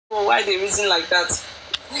why they reason like that.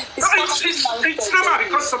 It's normal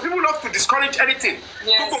because some people love to discourage anything.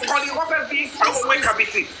 Yes. People call it what I won't wake up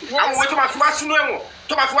it. I won't wait to my first no.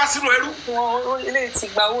 To my first no.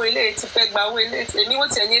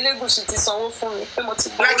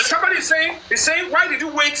 Like somebody is saying, why did you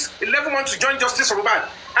wait 11 months to join Justice Mohbad?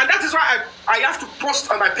 And that is why I have to post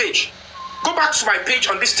on my page. Go back to my page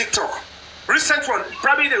on this TikTok. Recent one,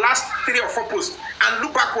 probably the last 3 or 4 posts, and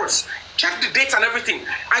look backwards. Check the dates and everything.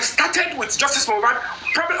 I started with Justice Mohbad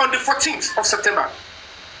probably on the 14th of September.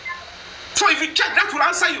 So if you check, that will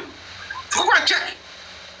answer you. Go and check.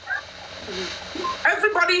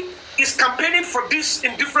 Everybody is campaigning for this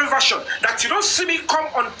in different versions. That you don't see me come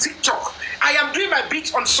on TikTok. I am doing my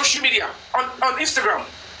bit on social media, on Instagram.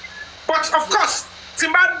 But of course,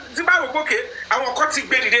 Timba Oboke, I will cut it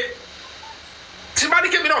today. Timba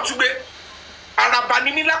came out to be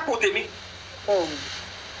Arabanimila Potemi.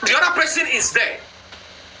 The other person is there.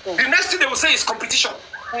 The next thing they will say is competition.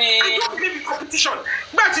 I don't believe in competition.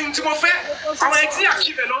 But in Timofe,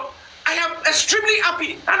 I am extremely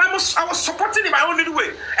happy, and I was supporting in my own little way.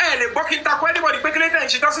 The bucket tackle anybody, later and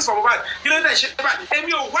she doesn't survive. You know that shit. And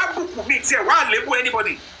you one book meet here, one label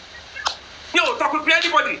anybody. Yo, talk with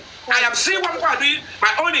anybody. I am saying what I'm doing.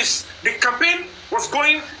 My own is the campaign was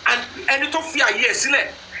going, and it of fear yes,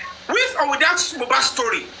 with or without Mohbad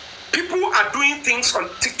story. People are doing things on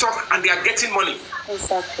TikTok and they are getting money.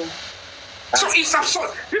 Exactly. So it's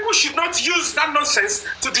absurd. People should not use that nonsense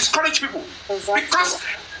to discourage people. Exactly. Because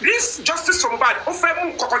this Justice for Mohbad,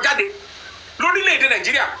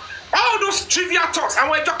 Nigeria, all those trivial talks, and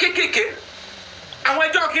we're talking KK, and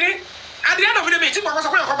we're talking, at the end of the day, it's about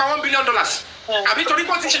 $1 billion. I mean, to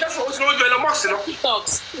report this,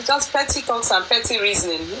 talks, just petty talks and petty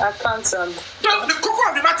reasoning. I can't. So the core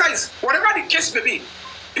of the matter is, whatever the case may be,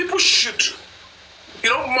 people should,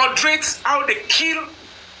 moderate how they kill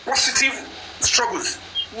positive struggles.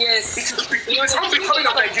 Yes. It's unbecoming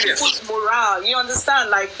of Nigerians. People's morale, you understand?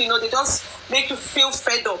 Like, they just make you feel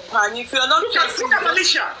fed up. And if you're not... Look at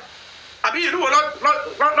Malaysia. I mean, you do a lot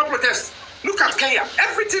protest. Look at Kenya.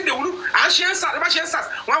 Everything they will do.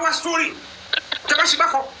 One story.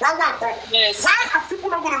 Yes. Why are people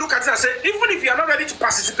not going to look at it and say, even if you are not ready to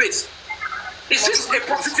participate, is this a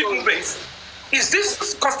positive movement? Is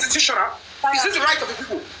this constitutional? Is this the right of the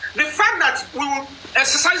people? The fact that we will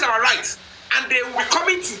exercise our rights and they will be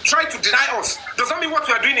coming to try to deny us does not mean what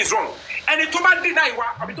we are doing is wrong. And that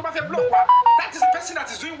is the person that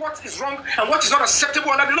is doing what is wrong and what is not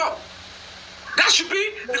acceptable under the law. That should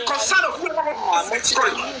be the concern of whoever wants to destroy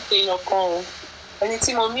it.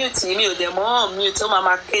 Anything on mute, mute,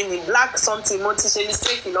 mama Kenny, black something,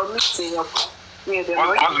 mistake in meeting. What's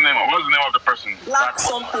the name of the person? Black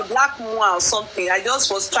something, black Mua or something. I just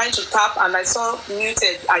was trying to tap and I saw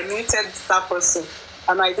muted. I muted that person.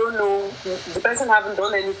 And I don't know, the person haven't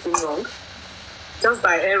done anything wrong. Just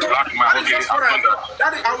by error. I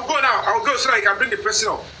will go now. I will go so that I can bring the person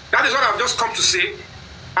up. That is what I've just come to say.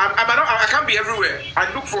 I can't be everywhere. I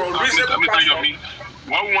look for a reasonable platform.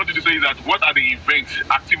 What we wanted to say is that what are the events,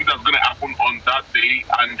 activities that's going to happen on that day,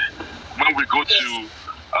 and when we go to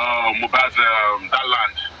Mohbad's that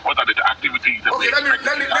land, what are the activities? Okay, let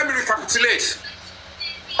me recapitulate.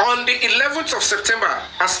 On the 11th of September,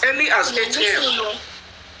 as early as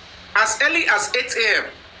 8 a.m.,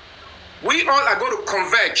 we all are going to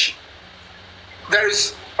converge. There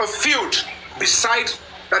is a field beside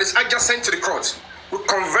that is adjacent to the court. We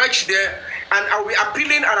converge there, and I'll be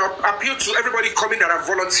appealing and I'll appeal to everybody coming that are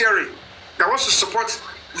volunteering, that wants to support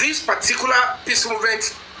this particular peace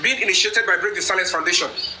movement being initiated by Break the Silence Foundation.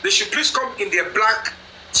 They should please come in their black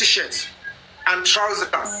t-shirts and trousers.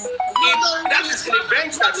 That is an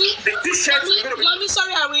event that the t-shirt is going to be... Mommy,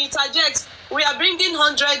 sorry, I will interject. We are bringing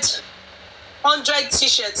 100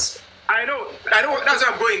 t-shirts. I know. That's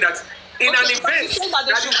where I'm going. That in an event...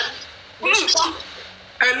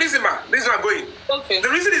 Listen, I'm going. Okay. The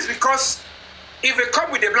reason is because if they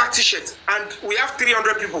come with a black t-shirt and we have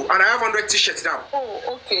 300 people and I have 100 t-shirts now.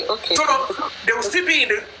 Oh, okay. So they will still be in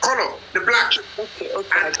the color, the black. Okay.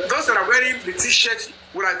 And those that are wearing the t-shirt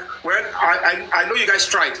will like, well, I know you guys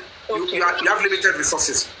tried. Okay. You have limited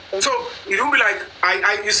resources. Okay. So you don't be like,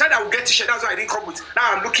 you said I would get t-shirt, that's why I didn't come with.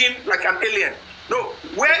 Now I'm looking like an alien. No,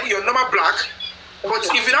 wear your normal black. But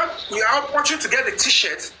if you are opportunity to get the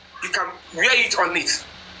t-shirt, you can wear it on it.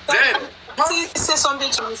 Then say something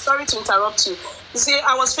to me. Sorry to interrupt you. You see,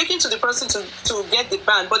 I was speaking to the person to get the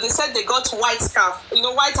band, but they said they got white scarf,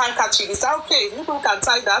 white handkerchief. Is that okay? People can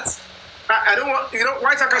tie that. I don't want,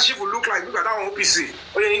 white handkerchief will look like that on OPC.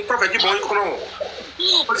 Where did you get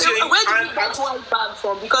white band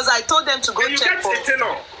from? Because I told them to go check for.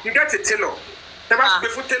 You get a tailor. must be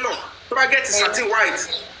for tailor. So I get satin white.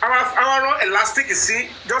 Our elastic is see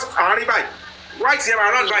just around by white here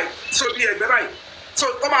around by. So yeah, right. So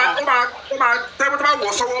Oma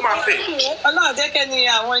was so Oma thing. Allah, they can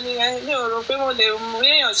hear when you people they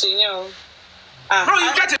may or say no. No,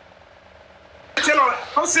 you get it. Tailor,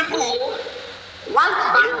 how simple.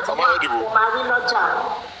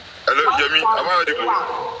 Hello, Jimmy. Am I audible?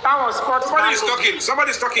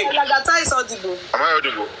 Somebody's talking. Lagata is audible. Am I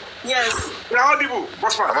audible? Yes. You're audible.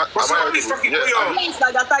 What's fine? But somebody's talking. Yes. Yes,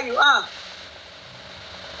 Lagata, you are.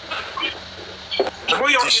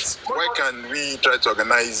 Why can we try to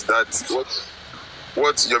organize that?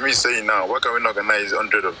 What Yomi is saying now? Why can we not organize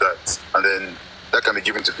 100 of that, and then that can be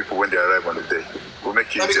given to people when they arrive on the day? We'll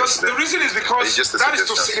make it. Because the reason is because that is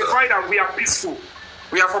to signify that we are peaceful.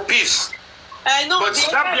 We are for peace. I know, but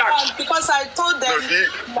that black, because I told them.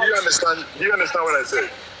 No, do you understand? Do you understand what I said?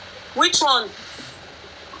 Which one?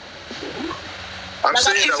 I'm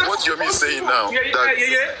saying that what Yomi is saying now.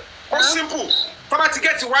 Yeah. It's simple. Come to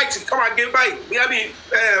get white. Come and get by. We have been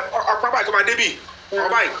come and Debbie. All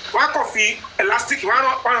right. One coffee, elastic. One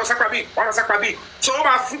on sakrabi. So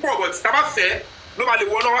over football, but it's not fair. Nobody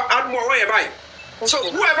will add more way by. So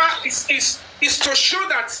whoever is to show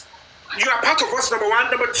that you are part of us, number one.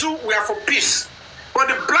 Number two, we are for peace. But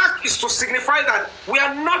the black is to signify that we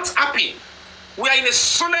are not happy. We are in a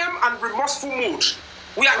solemn and remorseful mood.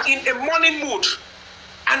 We are in a mourning mood.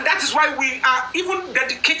 And that is why we are even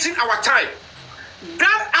dedicating our time.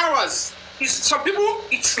 That hours is, some people,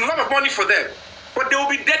 it's a lot of money for them. But they will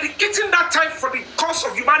be dedicating that time for the cause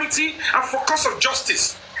of humanity and for cause of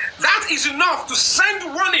justice. That is enough to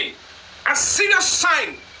send warning and serious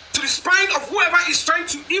sign to the spine of whoever is trying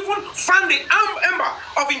to even fan the ember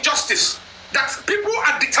of injustice. That people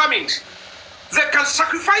are determined. They can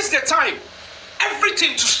sacrifice their time,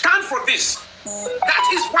 everything to stand for this.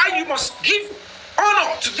 That is why you must give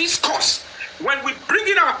honor to this cause. When we bring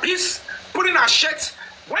in our peace, put in our shirts,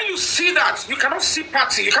 when you see that, you cannot see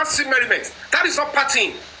party, you can't see merriment. That is not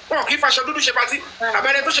partying. Oh, if I should do party,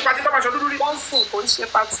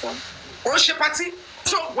 party.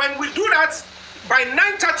 So when we do that, by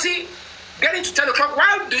 9:30, getting to 10 o'clock,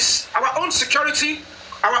 while this, our own security,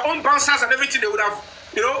 our own bouncers and everything, they would have,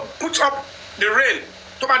 put up the rail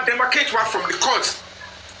to demarcate from the court.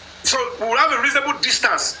 So we will have a reasonable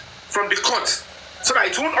distance from the court so that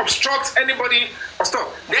it won't obstruct anybody or stuff.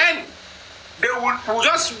 Then they will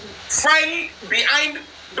just file behind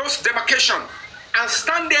those demarcation and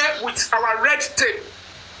stand there with our red tape.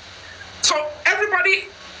 So everybody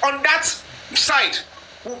on that side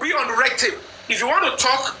will be on the red tape. If you want to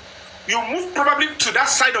talk, you move probably to that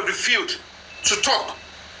side of the field to talk,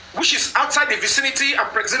 which is outside the vicinity and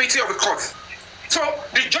proximity of the court. So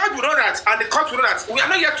the judge will know that, and the court will know that we are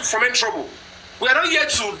not here to foment trouble. We are not here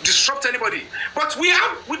to disrupt anybody. But we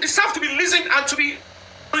deserve to be listened and they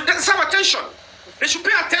deserve attention. They should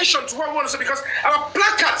pay attention to what we want to say, because our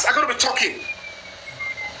placards are going to be talking.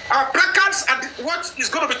 Our placards are what is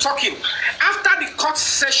going to be talking after the court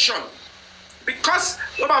session. Because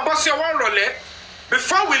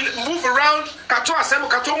before we move around,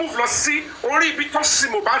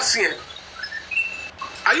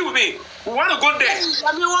 are you with me? We want to go there.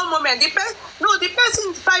 I mean, one moment. The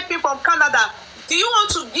person typing from Canada. Do you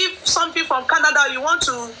want to give something from Canada? Or you want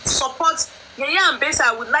to support Yeye and Besa?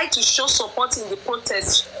 I would like to show support in the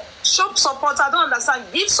protest. Show support. I don't understand.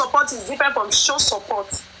 Give support is different from show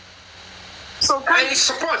support. So it's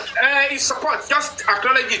support. It's support. Just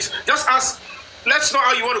acknowledge it. Just ask. Let's know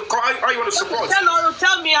how you want to call. How you want to support.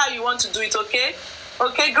 Tell me how you want to do it. Okay.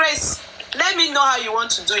 Okay, Grace. Let me know how you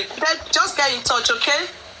want to do it. Just get in touch. Okay.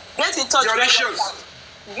 Get in touch.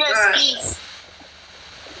 Yes, please.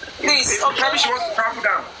 Please. Okay. Maybe she wants to travel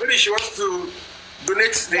down. Maybe she wants to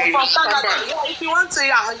donate the yeah, if you want to,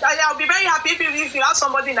 I'll be very happy if you have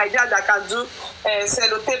somebody in Nigeria that can do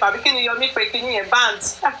sellotape. Band.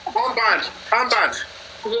 One band. Armband.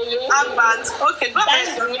 Okay, go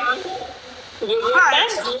ahead. Band they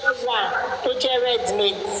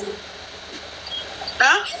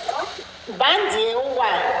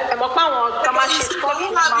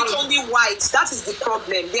have it only white. That is the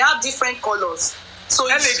problem. They have different colors. So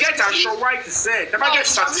and they get a show white said. They might get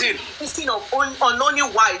satin. Instead of on only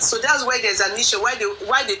white. So that's why there's an issue. Why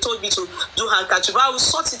they told me to do handkerchief. I will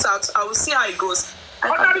sort it out. I will see how it goes.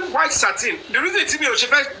 Ordering white satin. The reason it's me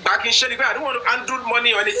back in Shelly, I don't want to undo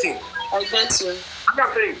money or anything. I get you.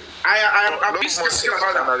 I'm saying I'm skeptical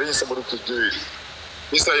about that. I need somebody to do it.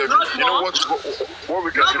 Mr. Yomi, you know what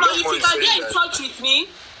we can do? If you can get in touch with me,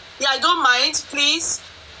 I don't mind, please.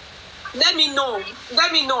 Let me know,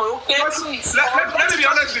 okay? Please. Let me be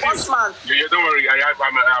honest with you. Yeah, don't worry.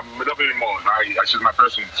 I'm loving more. She's my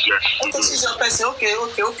person. Yeah. Okay, she's your person. Okay.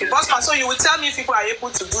 Bossman, so you will tell me if people are able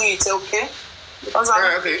to do it, okay? Because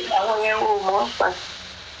okay.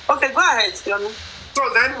 Okay, go ahead, Yomi. So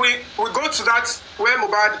then we go to that where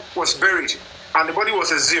Mohbad was buried and the body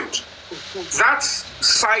was exhumed. That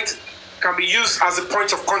site can be used as a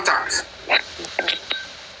point of contact.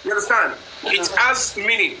 You understand? It has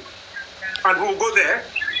meaning. And we will go there.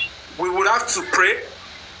 We would have to pray.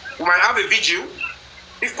 We might have a vigil,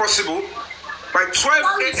 if possible, by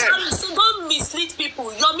 12 a.m. So don't mislead people.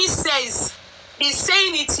 Yomi says, he's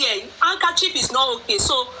saying it here. Handkerchief is not okay.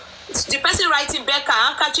 So the person writing Becca,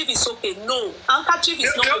 handkerchief is okay. No, handkerchief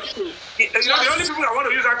is not okay. The only people that want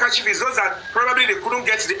to use handkerchief is those that probably they couldn't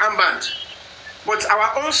get the armband. But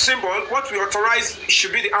our own symbol, what we authorize,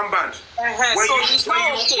 should be the armband. When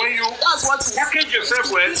you package yourself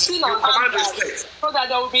well, you command respect. So that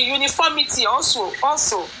there will be uniformity also.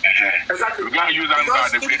 Exactly. We can't use armband.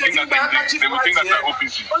 They will think that they're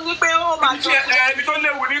OPC.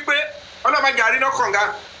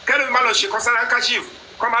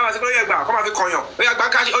 Come on, I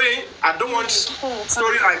don't want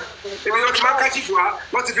story like if you don't catch it,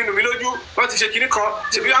 what if you know you, what is shaking call,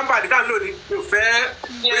 if you are downloading, you fair.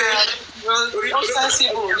 Yeah,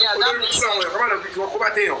 sensible. Yeah, that makes sense.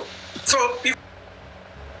 So if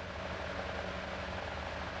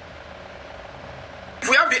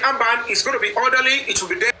we have the armband, it's going to be orderly, it will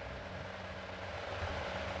be there.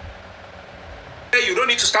 You don't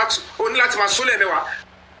need to start only like my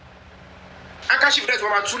handkerchief that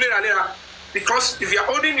because if you are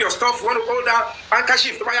holding your stuff, you want to hold that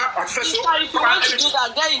handkerchief. If you want to do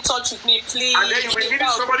that, get in touch with me, please. And then you will need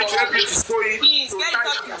somebody to help you to sew it. Please get in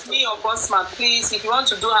touch with me or Bossman, please. If you want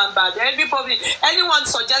to do handbag, anyone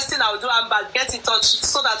suggesting I will do handbag, get in touch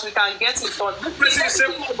so that we can get it done. But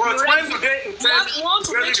when do they intend we want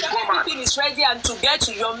to make sure everything is ready and to get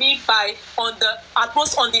to Yomi by at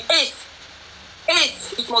most on the 8th.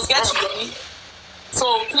 It must get to Yomi.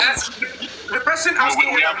 So please. The person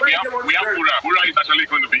asking we have Wura. Wura is actually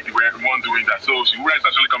going to be the one doing that. So Wura is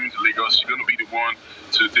actually coming to Lagos. She's going to be the one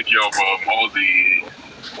to take care of all the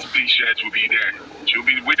T-shirts. Will be there. She'll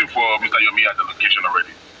be waiting for Mr. Yomi at the location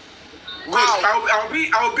already.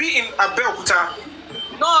 Wait, I'll be in Abeokuta.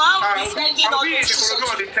 No, I'll be sending all this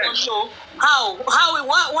to show.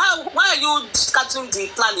 Why are you scattering the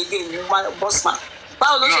plan again, Bossman? No, I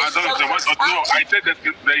don't know. I said that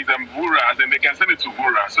there is Wura, and they can send it to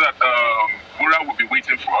Wura so that Wura will be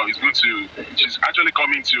waiting for her. She's actually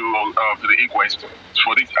coming to the inquest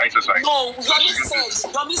for this exercise. No,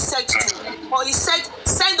 Yomi said he said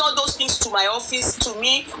send all those things to my office to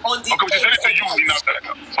me on the. Okay, send it to you.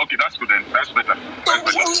 Okay, that's good then. That's better. So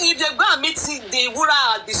if they go and meet the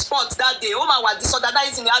Wura at the spot that day, was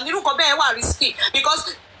disorganizing and you know risky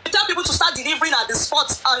because. Tell people to start delivering at the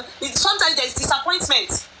spot. Sometimes there is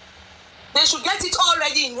disappointment. They should get it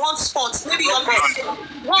already in one spot, maybe one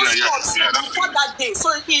spot before that day,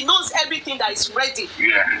 so he knows everything that is ready.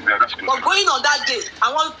 Yeah, that's good. But going on that day,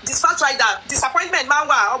 I want dispatch rider, disappointment,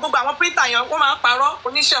 man. I want printer,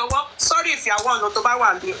 sorry if you are one, not to buy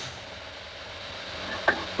one.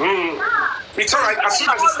 It's all right. As soon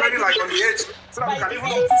as it's ready, like on the 8th, so that we can even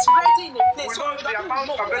know. It's ready in a place. We know the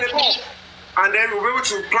amount available. And then we'll be able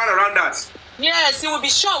to plan around that. Yes, he will be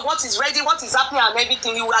sure what is ready, what is happening, and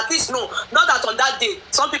everything. He will at least know. Not that on that day,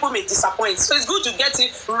 some people may disappoint. So it's good to get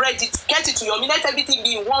it ready, get it to your let everything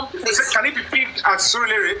be in one place. Can it be picked at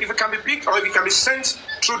Surulere? If it can be picked, or if it can be sent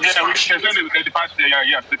through the dispatch? Yeah, we can send it the past.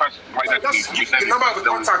 Just give the number of the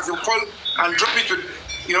contacts. They'll call and drop it to,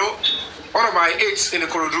 one of my aides in the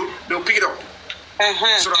Ikorodu. They'll pick it up.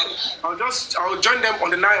 So I'll join them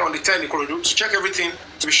on the 9 on the 10 in Ikorodu to check everything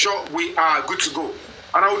to be sure we are good to go.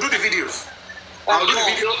 And I will do the videos. I'll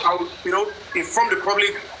inform the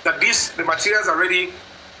public that the materials are ready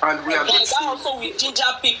and we are good. That also will ginger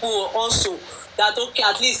people also that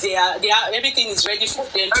at least they are everything is ready for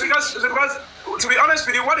them. Because to be honest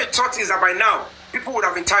with you, what they thought is that by now people would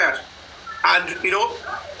have been tired, and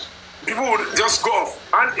people would just go off.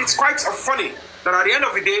 And it's quite funny that at the end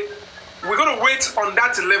of the day, we're going to wait on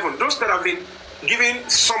that 11. Those that have been given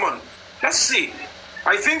summon. Let's see.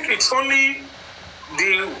 I think it's only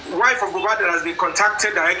the wife of Mohbad that has been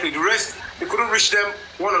contacted directly. The rest, they couldn't reach them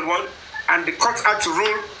one-on-one. And the court had to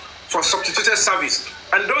rule for substituted service.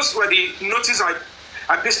 And those were the notices I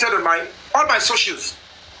pasted on all my socials.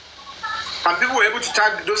 And people were able to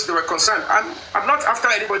tag those that were concerned. I'm not after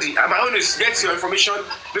anybody. My own is get your information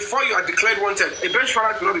before you are declared wanted. A bench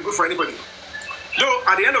warrant will not be good for anybody. Though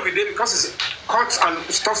at the end of the day, because it's courts and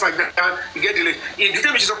stuff like that, you get delayed. If the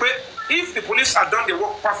time is okay, if the police have done the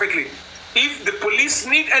work perfectly, if the police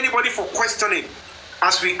need anybody for questioning,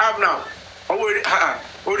 as we have now,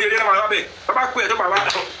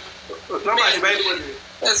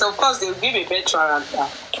 yes, of course, they'll give a better answer.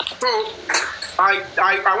 So,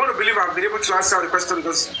 I want to believe I've been able to answer the question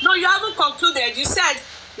because... No, you haven't concluded. You said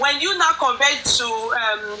when you now convert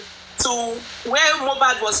to where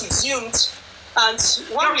Mohbad was exhumed, and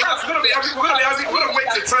what we're going to wait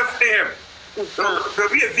till 12 a.m.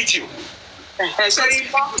 There'll be a vigil. So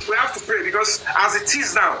we have to pray because as it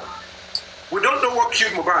is now, we don't know what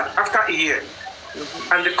killed Mohbad after a year.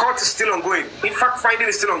 And the court is still ongoing. In fact, finding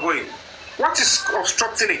is still ongoing. What is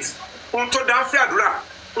obstructing it? Adura.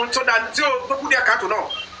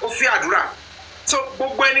 So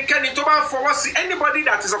anybody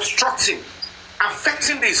that is obstructing,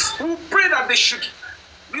 affecting this, we pray that they should,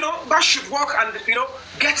 that should work and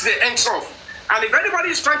get the ends off. And if anybody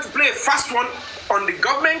is trying to play a fast one on the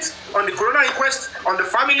government, on the corona inquest, on the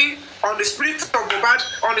family, on the spirit of Mohbad,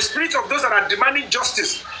 on the spirit of those that are demanding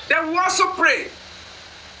justice, then we also pray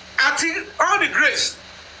at all the grace,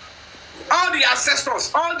 all the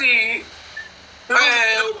ancestors, all the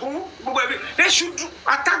they should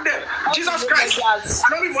attack them. Jesus Christ,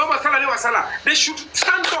 they should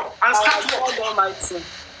stand up and start work.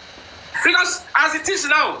 Because as it is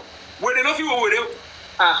now, when they know people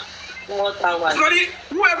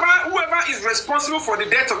whoever is responsible for the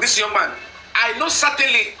death of this young man, I know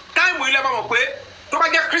certainly time will never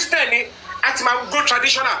to get Christian at my go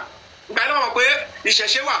traditional.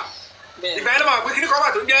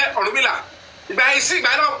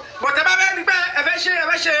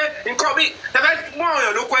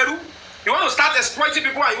 You want to start exploiting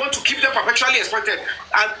people and you want to keep them perpetually exploited.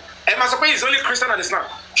 And Emasope is only Christian and Islam.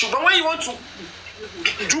 But when you want to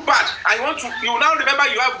do bad and you now remember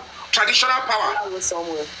you have traditional power. So,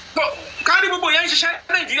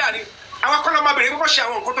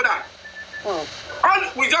 all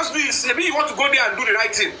we just do is maybe you want to go there and do the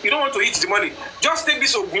right thing. You don't want to eat the money. Just take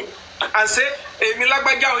this ogun and say, you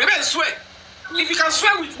swear. If you can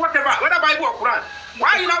swear with whatever, whether Bible or Quran,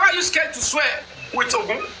 why are you scared to swear with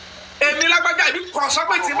ogun?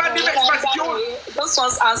 Those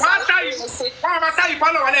ones answer.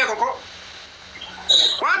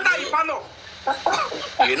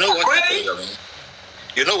 You know what happened?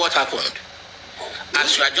 You know what happened?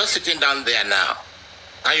 As you are just sitting down there now,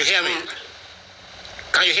 can you hear me?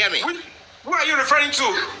 Can you hear me? Who are you referring to?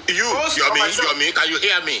 You're me. Can you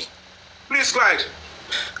hear me? Please go ahead.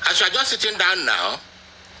 As you are just sitting down now,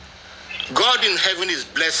 God in heaven is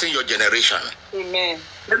blessing your generation. Amen.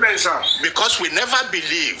 Amen, sir. Because we never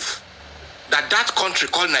believe that country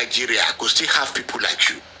called Nigeria could still have people like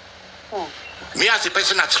you. Me as a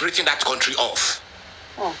person that's written that country off.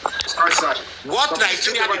 What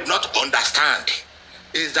Nigeria did not understand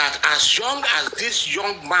is that as young as this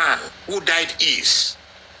young man who died is,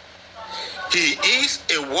 he is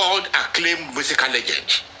a world acclaimed musical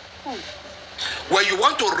legend. When you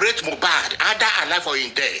want to rate Mohbad, either alive or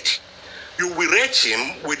in death, you will rate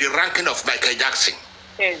him with the ranking of Michael Jackson.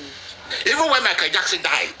 Even when Michael Jackson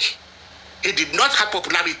died, he did not have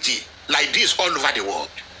popularity like this all over the world.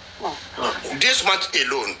 This month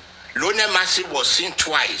alone, Lionel Messi was seen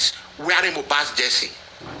twice wearing Mohbad's jersey.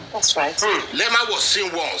 That's right. Lema was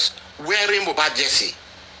seen once wearing Mohbad's jersey.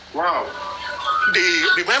 Wow. The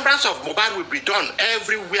remembrance of Mohbad will be done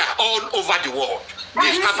everywhere, all over the world.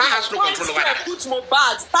 His papa has no control over that. Put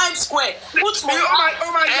Mohbad, Times Square. Put Mohbad.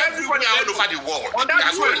 Everywhere, all over the world.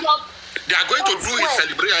 They are going to do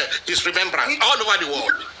his remembrance all over the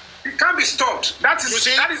world. It can't be stopped. That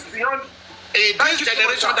is beyond. In this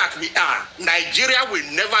generation that we are, Nigeria will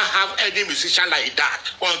never have any musician like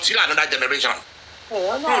that until another generation.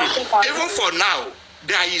 Even for now,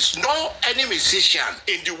 there is no any musician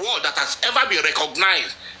in the world that has ever been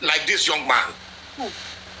recognized like this young man.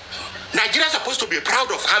 Nigeria is supposed to be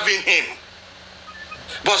proud of having him.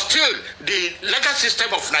 But still, the legal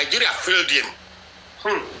system of Nigeria failed him.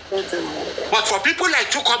 But for people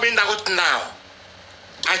like you coming out now,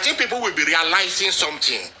 I think people will be realizing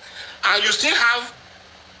something. And you still have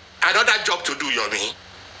another job to do, Yomi.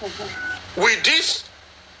 With this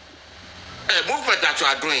movement that you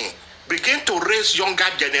are doing, begin to raise younger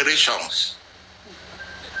generations.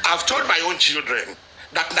 I've told my own children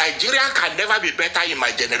that Nigeria can never be better in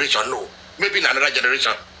my generation. No, maybe in another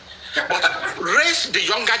generation. But raise the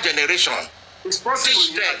younger generation. It's possible.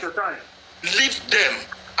 Teach them, lead them,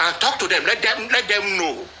 and talk to them. Let them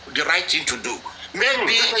know the right thing to do.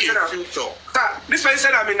 Maybe in future. Sir, this person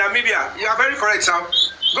said I'm in Namibia. You are very correct, sir.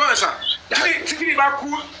 Go on, sir. I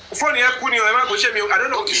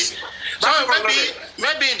don't know. Okay. So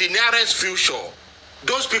maybe in the nearest future,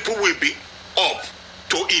 those people will be up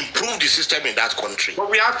to improve the system in that country. But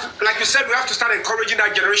we have to, like you said, we have to start encouraging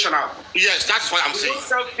that generation now. Yes, that's what I'm saying. Don't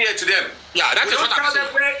sell fear to them. Yeah, that's what I'm saying.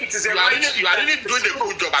 It is you are really doing a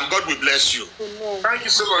good job, and God will bless you. Thank you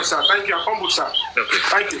so much, sir. Thank you. I'm humbled, sir. Okay.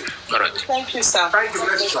 Thank you. All right. Thank you, sir. Thank you,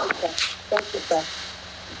 bless you, sir. Thank you, sir.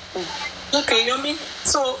 Okay, Yomi.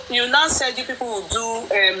 So you now said you people will do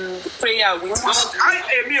prayer with us.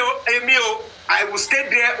 I will stay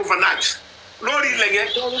there overnight. Lórí ilẹ̀ yẹn.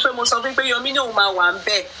 Mo sọ fún pé Yomi náà máa wà ń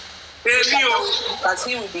bẹ̀. That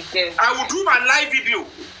he will be there. I will do my live video.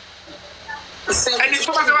 Ẹni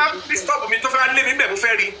tó bá fẹ́ wá disturb mi tó fẹ́ wá lé mi bẹ̀ mo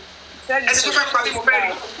fẹ́ rí. Ẹni tó fẹ́ pa mi mo fẹ́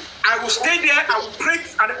rí. I will stay there. I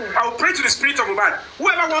will pray to the spirit of Mohbad.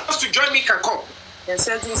 Whoever wants to join me can come. The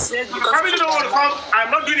family don't want to come. I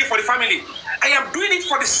am not doing it for the family. I am doing it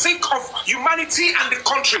for the sake of humanity and the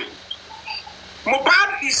country.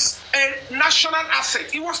 Mohbad is a national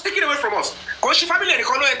asset. It was taken away from us. Because the family and the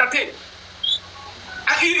colony entertain.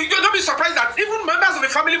 And you don't be surprised that even members of the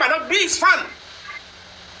family might not be his fan.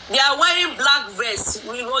 They are wearing black vests.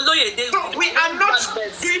 So we are not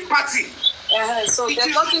doing party. So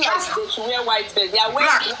they're talking like they should wear white vest. They are wearing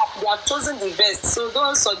black. They have chosen the vest. So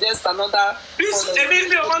don't suggest another.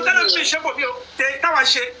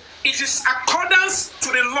 It is accordance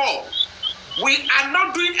to the law. We are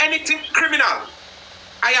not doing anything criminal.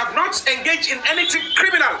 I have not engaged in anything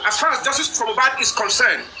criminal as far as justice for Mohbad is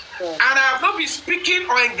concerned. And I have not been speaking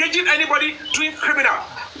or engaging anybody doing criminal.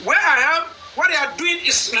 Where I am, what they are doing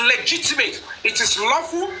is legitimate. It is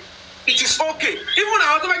lawful. It is okay. Even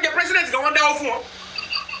our the president is going down for.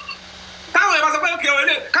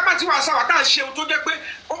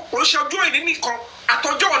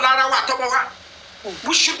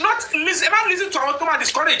 We should not listen. Ever listen to our Thomas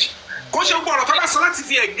discourage. If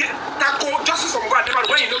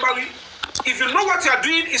you know what you are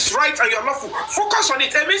doing is right and you are lawful, focus on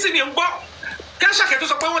it. I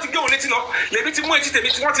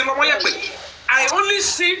only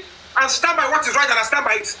see and stand by what is right and I stand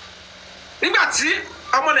by it.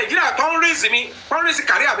 I'm on Nigeria, don't raise me, don't raise the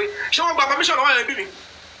career. Show me permission on my baby.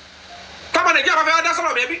 Come on, Nigeria,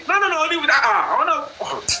 baby. No, only with that.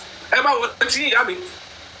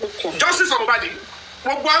 Justice for Mohbad.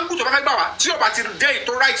 Mo gba ngu to ba fe gba wa tí ó bá ti dé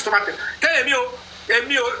to right to matter. Tell me o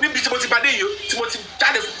níbi tí mo ti bade yo tí mo ti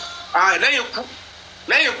jáde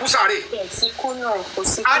lẹ́yìn ikú sáré. Siku náà kò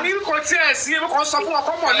sí. Ani ko ti e si mo kon sọ fún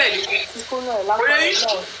ọkọ mo le ni. Siku náà la ko.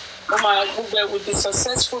 Mo ma gbogbo will be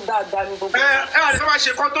successful dáadáa ní gbogbo. Ni ma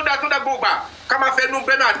ṣe kon tó dá gbogbo ká ma fẹ́ nu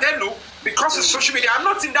benu atelu because it's social media. I'm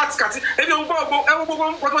not in that category. Ebi o gbogbo e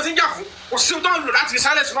gbogbo ko mo tin jà fún. O si o don lo láti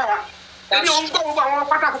silence fún wa. Ebi o gbogbo àwọn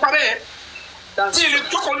pátákó pa be. See, you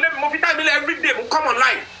talk on them every day, we come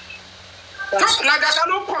online. Talk like I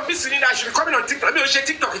don't convince me that I should be coming on TikTok. Maybe share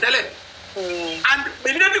TikTok, tell them. And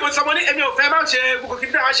immediately when somebody any of them share,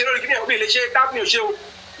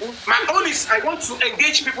 my own is I want to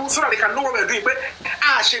engage people so that they can know what we're doing. But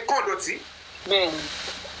share code, see.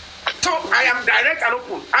 So I am direct and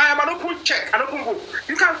open. I am an open check, an open book.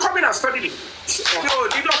 You can come in and study me. I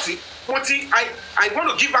want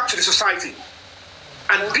to give back to the society.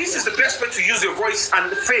 And this is the best way to use your voice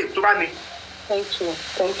and faith to run it. Thank you.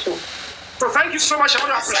 So thank you so much. I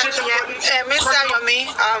want to appreciate everybody. Mr. Yomi,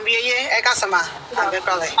 Yeye, Ekasama.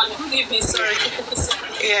 Good evening, sir.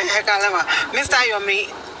 Yeah, Ekalema. Mr. Yomi,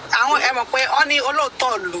 àwọn ẹ mọ̀ pé ó ní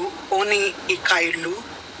olóòótọ́ ìlú, ó ní ìkà ìlú.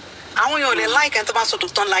 Àwọn èèyàn lè like ẹni tó bá sọ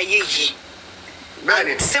tòótọ́ láyé yìí.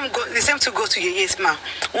 The same to go to Yeye's man.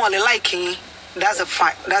 Wọ́n lè like yín. That's a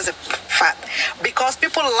fact. Because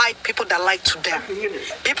people like people that like to them.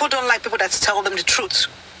 People don't like people that tell them the truth.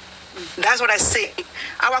 That's what I say.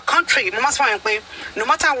 Our country, no matter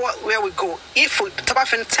where we go, if we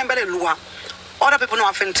other people know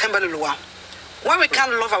when we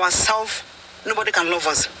can't love ourselves, nobody can love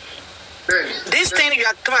us. This thing you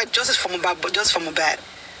are talking about justice for Mohbad, but just for Mohbad.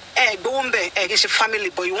 It's your family,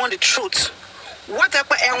 but you want the truth. What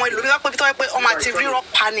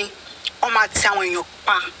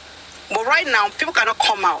but right now, people cannot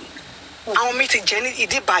come out. I want me to Jenny.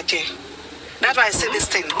 That's why I say this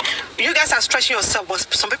thing. You guys are stretching yourself, but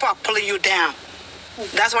some people are pulling you down.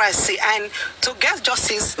 That's what I say. And to get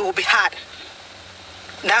justice, it will be hard.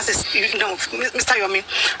 That's it. You know, Mr. Yomi,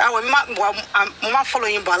 I'm not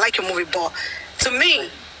following you, but I like your movie. But to me,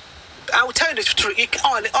 I will tell you the truth.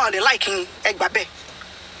 All the liking, Egbabe.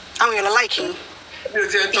 I'm gonna liking.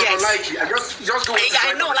 Yes.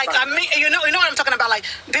 I know, like I mean, you know what I'm talking about. Like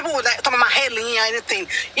people would like talking about hair or anything.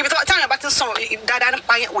 If you tell me about this song, that I don't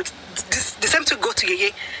buy it with this, the same to go to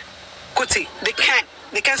Yeye, Kuti.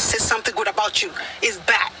 They can't say something good about you. It's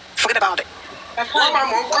bad. Forget about it.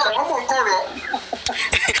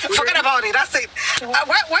 Forget about it. That's it.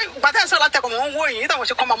 But that's all I take on one way. You don't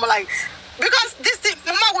come. I'm like, because this thing,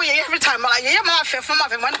 Mama go every time. Like, yeah, Mama fair from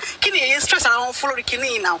Mama. Kini stress around follow the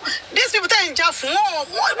kini now. These people tell just they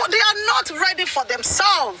are not ready for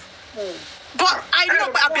themselves. But I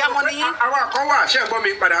know I be money. Our kowa, share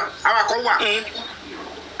me, madam. Our kowa.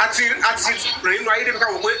 At brain right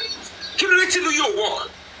because we cumulatively you work,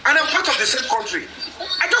 and I'm part of the same country.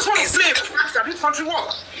 I just want to say that this country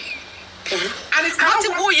work. And it's kind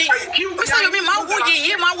of Yeye,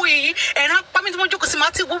 and I'm coming to my joke,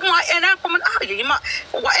 and I'm coming.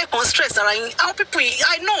 What stress around our people?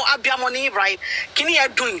 I know I be money, right? Can you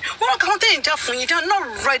doing? What can't they just when you're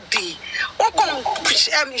not ready? What come?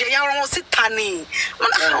 Yawa sit tanning.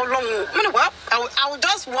 How long? I will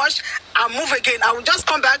just watch. I'll move again. I will just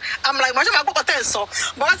come back. I'm like, my God, but I saw.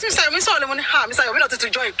 But I think I saw them on the harm. I'm not to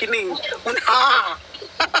join killing.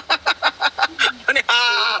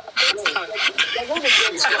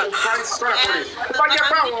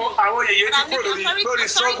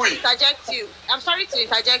 I'm sorry to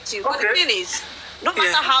interject you. But the thing is, no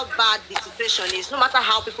matter how bad the situation is, no matter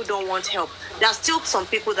how people don't want help, there are still some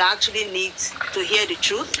people that actually need to hear the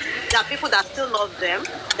truth. There are people that still love them.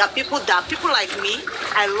 There are people like me.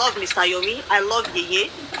 I love Mr. Yomi. I love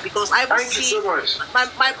Yeye because I will see so much.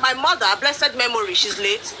 My mother, blessed memory, she's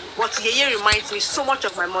late, but Yeye reminds me so much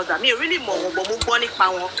of my mother. Me really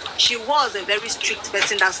she was a very strict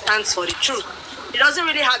person that stands for the truth. She doesn't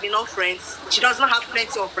really have enough friends. She does not have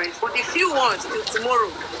plenty of friends. But the few ones till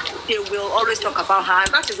tomorrow, they will always talk about her,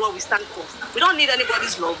 and that is what we stand for. We don't need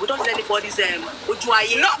anybody's love. We don't need anybody's No,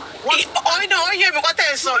 yeah, but what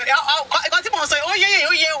else? I got him on say, oh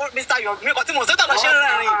yeah, Mr. Yomi, got him on say that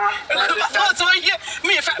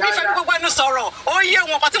me if I go no sorrow. Oh yeah,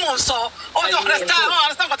 what him on so. Oh, you understand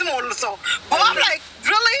what him on so. But I'm like,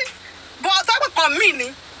 really? But that was for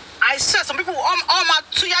meaning. I said some people my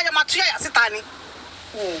tuya sitani.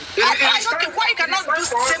 Why you cannot do the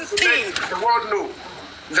same thing? The world know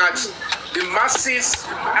that the masses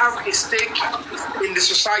have a stake in the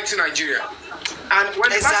society in Nigeria. And when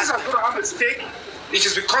the masses are going to have a stake, it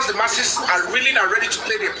is because the masses are willing and ready to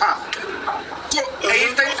play their part. So, play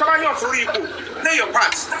your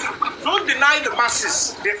part. Don't deny the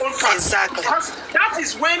masses their own part. Exactly. Because that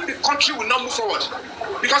is when the country will not move forward.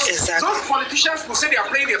 Because those politicians will say they are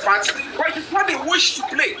playing their part, but it is what they wish to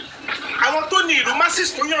play. I want to need the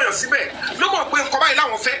masses to your sibe. No more going to come in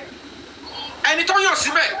our fair. And it's on your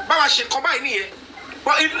sibe. Baba should come by here.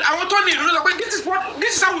 But I want to need this is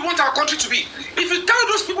how we want our country to be. If you tell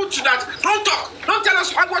those people to that, don't talk. Don't tell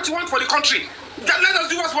us what you want for the country. Let us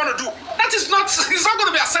do what we want to do. That is not. It's not going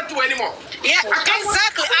to be acceptable anymore. Yeah,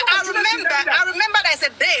 exactly. I remember there's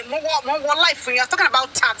a day more life when you're talking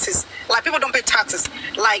about taxes. Like people don't pay taxes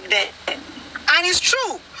like that, and it's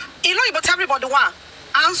true. You know, but everybody want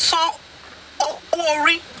answer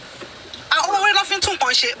ori. I nothing to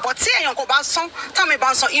punch it, but see, you go back some time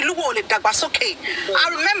about some iluwo le dagbasoke. I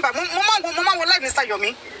remember, Mama will like Mr.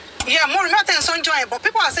 Yomi. Yeah, more remember and son join, but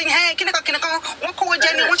people are saying, hey, kineka, one call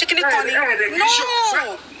Jenny, one chicken. No,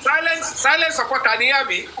 silence support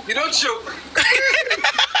Aniami. You don't show.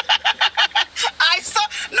 I saw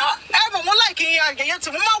no, I'm more like here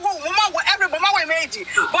to Mama, every Mama made you.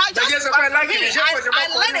 But I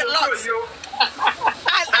learned a lot.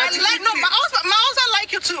 I learned no, my husband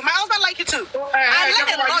like you too. My husband like you too. I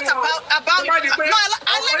learned a lot about no, I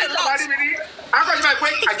learned a lot.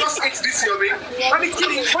 I just ate this year, man.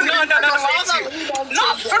 No,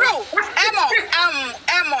 for real.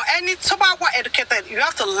 Emma, any tobacco educated, you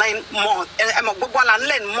have to learn more. Emma,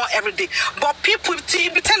 learn more every day. But people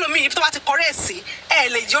be telling me if you want to correct see,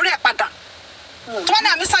 you're a pada.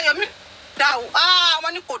 Mr. Yomi.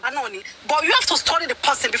 But you have to study the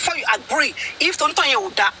person before you agree. If don't turn your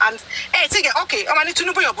that and okay, I need to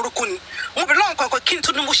know your brokuni.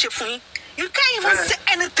 You can't even say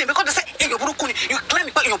anything because they say hey, your brokuni. You claim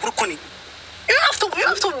your brokuni. You have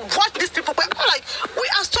to watch these people. But I'm like,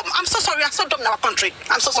 I'm so sorry. I'm so dumb in our country.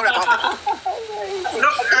 I'm so sorry about that. No,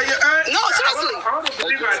 seriously. I want to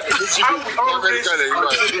believe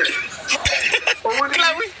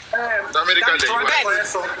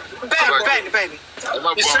Ben.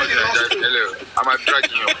 I'm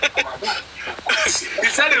attracting you. He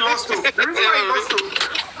said he lost to. The reason why he lost to,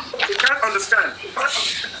 he can't understand.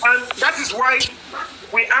 And that is why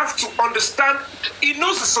we have to understand. He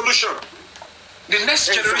knows the solution. The next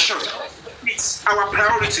generation, it's our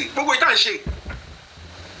priority. But wait,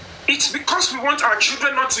 it's because we want our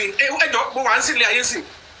children not to.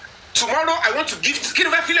 Tomorrow, I want to give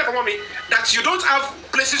that you don't have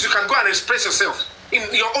places you can go and express yourself in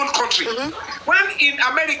your own country. When in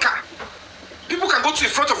America, people can go to the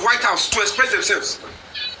front of White House to express themselves.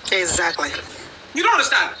 Exactly. You don't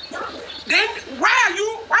understand? Then why are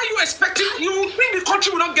you expecting? You think the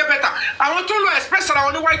country will not get better? I want to express that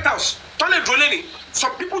on the White House.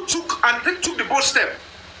 Some people took the bold step.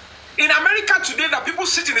 In America today, that people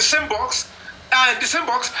sit in the same box,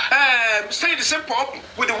 stay in the same pub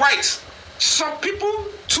with the whites. Some people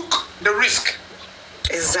took the risk.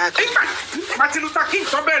 Exactly. Martin Luther King,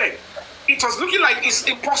 it was looking like it's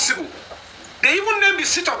impossible. They even named the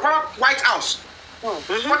seat of power White House.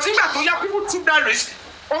 Mm-hmm. But people took that risk.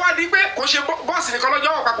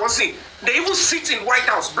 They even sit in White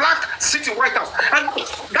House. Black sit in White House. And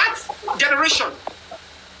that generation,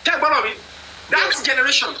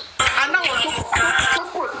 and now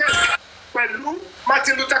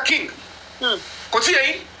Martin Luther King.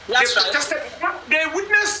 They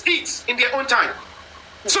witnessed it in their own time.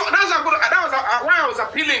 So that was why I was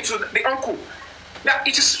appealing to the uncle. That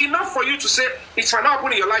it is enough for you to say it will not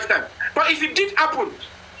happen in your lifetime. But if it did happen,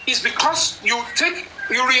 it's because you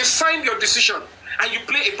reassign your decision and you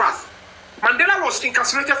play a path. Mandela was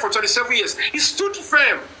incarcerated for 27 years. He stood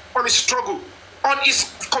firm on his struggle, on his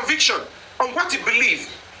conviction, on what he believed.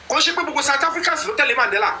 South Africans don't tell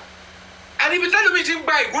Mandela. And if you tell me to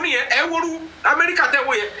buy America,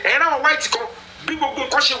 white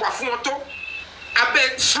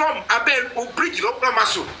abẹ slum abẹ bridge lọ́pọ̀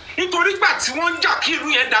maso nítorí gbà tí wọ́n ń jà kí irú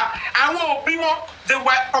yẹn dá àwọn òbí wọn they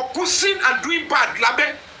were opposing and doing bad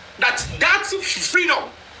lábẹ́ that freedom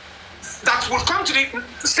that will come to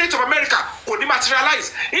the state of America kò ní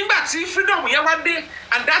materialize nígbà tí freedom yẹn wá dé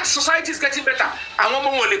and that society is getting better àwọn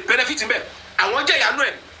ọmọ wọn lè benefit níbẹ̀ àwọn jẹ́ ìyanu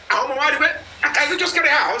ẹ̀ àwọn ọmọ wa rí pé I can just get a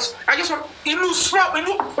house I just want inú slum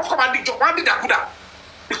inú wọ́n kọ́ máa di jọ wọ́n á di dàkúdà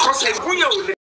because ẹ̀gbọ́n yẹn ò lè.